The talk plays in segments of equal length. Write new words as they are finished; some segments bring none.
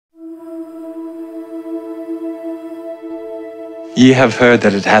Ye have heard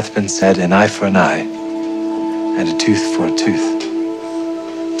that it hath been said, an eye for an eye, and a tooth for a tooth.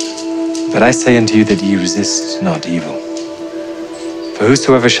 But I say unto you that ye resist not evil. For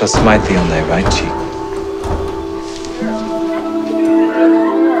whosoever shall smite thee on thy right cheek,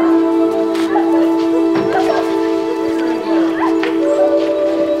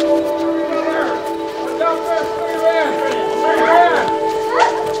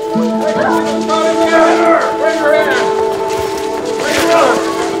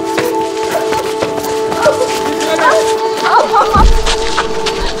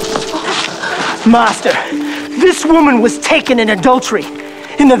 Master, this woman was taken in adultery,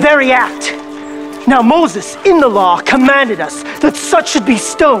 in the very act. Now Moses, in the law, commanded us that such should be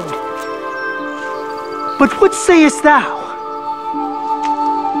stoned. But what sayest thou?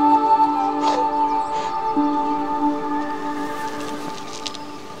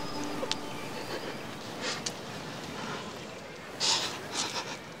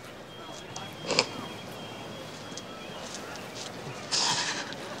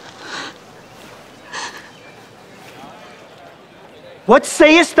 What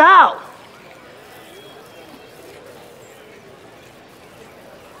sayest thou?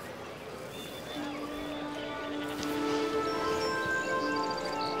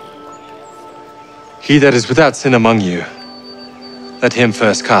 he that is without sin among you, let him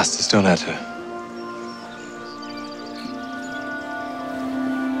first cast a stone at her.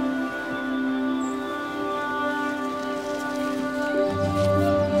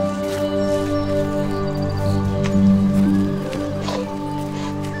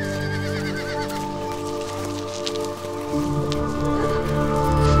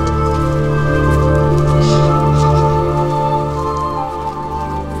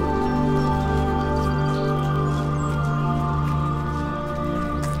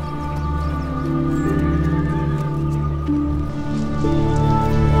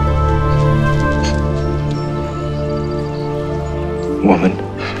 Woman,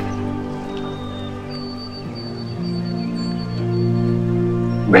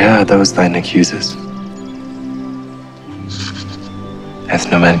 where are those thine accusers?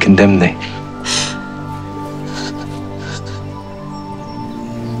 Hath no man condemned thee?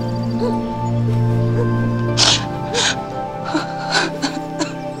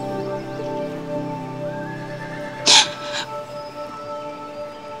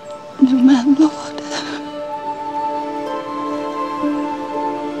 No man, Lord.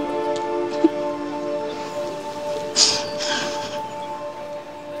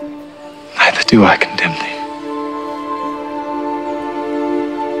 Neither do I condemn thee.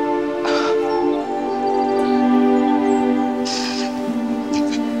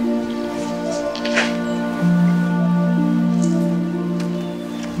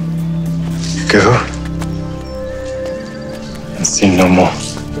 Go and sin no more.